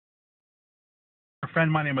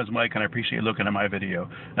friend, my name is Mike, and I appreciate you looking at my video.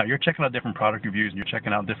 Now, you're checking out different product reviews, and you're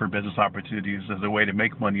checking out different business opportunities as a way to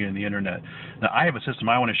make money in the internet. Now, I have a system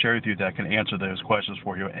I want to share with you that can answer those questions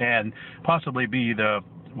for you and possibly be the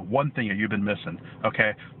one thing that you've been missing.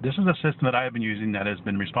 Okay, this is a system that I have been using that has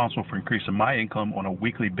been responsible for increasing my income on a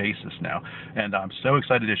weekly basis now, and I'm so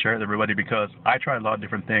excited to share it with everybody because I tried a lot of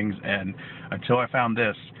different things, and until I found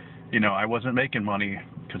this, I wasn't making money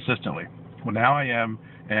consistently. Well, now I am,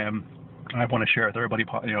 and I want to share it with everybody,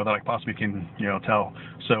 that I possibly can, tell.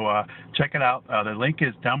 So check it out. The link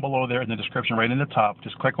is down below there in the description, right in the top.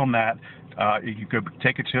 Just click on that. You could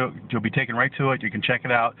take it to. You'll be taken right to it. You can check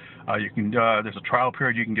it out. You can. There's a trial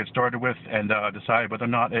period you can get started with and decide whether or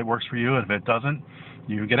not it works for you. And if it doesn't,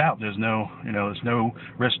 you get out. There's no, there's no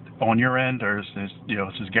risk on your end, or this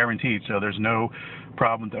is guaranteed. So there's no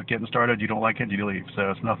problem getting started. You don't like it, you leave. So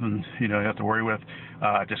it's nothing, you have to worry with.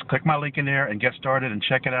 Just click my link in there and get started and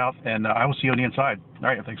check it out. And I will see you on the inside. All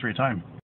right. Thanks for your time.